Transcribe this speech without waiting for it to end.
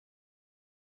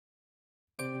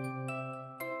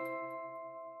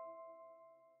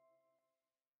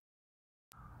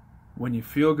when you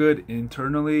feel good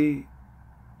internally,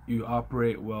 you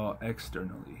operate well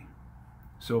externally.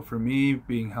 So for me,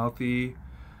 being healthy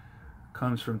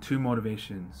comes from two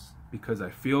motivations: because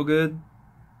I feel good,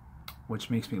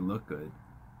 which makes me look good,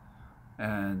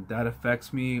 and that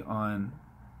affects me on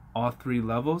all three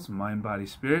levels: mind, body,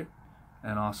 spirit,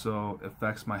 and also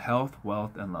affects my health,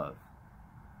 wealth, and love.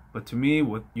 But to me,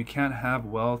 you can't have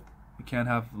wealth, you can't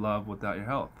have love without your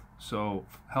health. So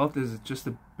health is just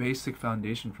a basic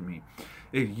foundation for me.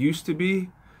 It used to be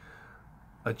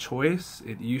a choice.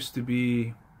 It used to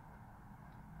be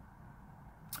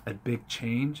a big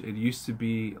change. It used to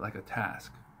be like a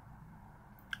task.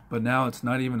 But now it's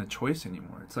not even a choice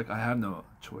anymore. It's like I have no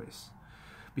choice,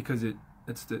 because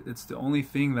it's the only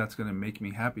thing that's going to make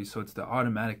me happy. So it's the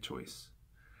automatic choice.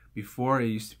 Before, it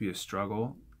used to be a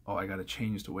struggle. Oh, I got to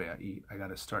change the way I eat. I got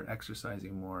to start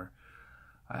exercising more.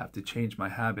 I have to change my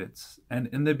habits. And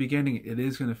in the beginning, it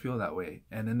is going to feel that way.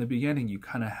 And in the beginning, you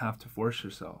kind of have to force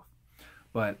yourself.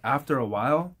 But after a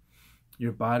while,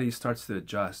 your body starts to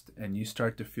adjust and you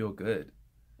start to feel good.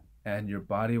 And your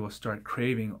body will start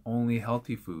craving only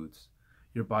healthy foods.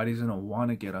 Your body's going to want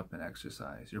to get up and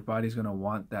exercise. Your body's going to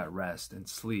want that rest and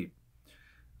sleep,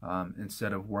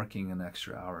 instead of working an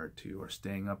extra hour or two or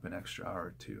staying up an extra hour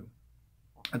or two.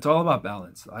 It's all about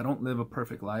balance. I don't live a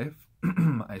perfect life.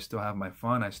 I still have my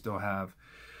fun. I still have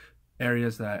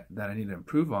areas that I need to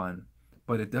improve on,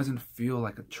 but it doesn't feel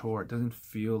like a chore. It doesn't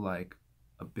feel like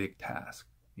a big task.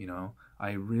 You know,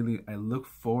 I look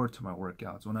forward to my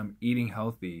workouts. When I'm eating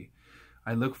healthy,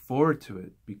 I look forward to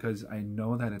it because I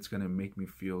know that it's going to make me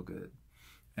feel good.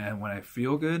 And when I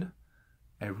feel good,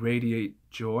 I radiate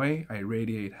joy, I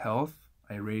radiate health,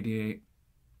 I radiate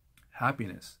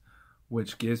happiness,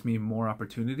 which gives me more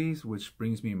opportunities, which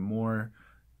brings me more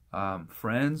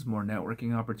friends, more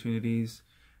networking opportunities,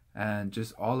 and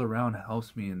just all around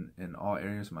helps me in all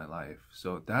areas of my life.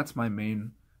 So that's my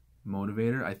main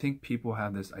motivator. I think people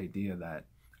have this idea that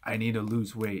I need to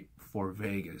lose weight for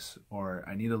Vegas, or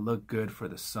I need to look good for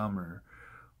the summer,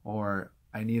 or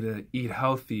I need to eat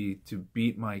healthy to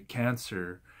beat my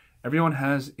cancer. Everyone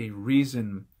has a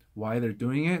reason why they're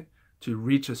doing it, to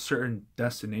reach a certain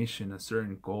destination, a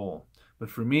certain goal. But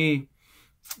for me,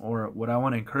 or what I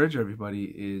want to encourage everybody,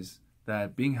 is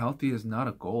that being healthy is not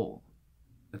a goal.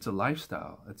 It's a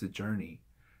lifestyle. It's a journey.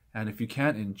 And if you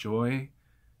can't enjoy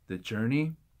the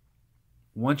journey,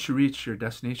 once you reach your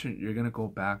destination, you're going to go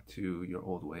back to your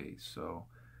old ways. So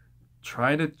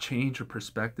try to change your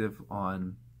perspective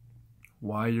on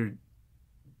why you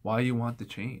want to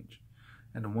change.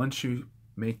 And once you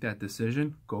make that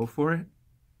decision, go for it.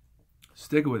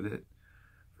 Stick with it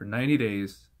for 90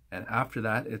 days. And after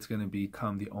that, it's going to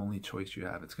become the only choice you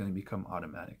have. It's going to become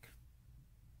automatic.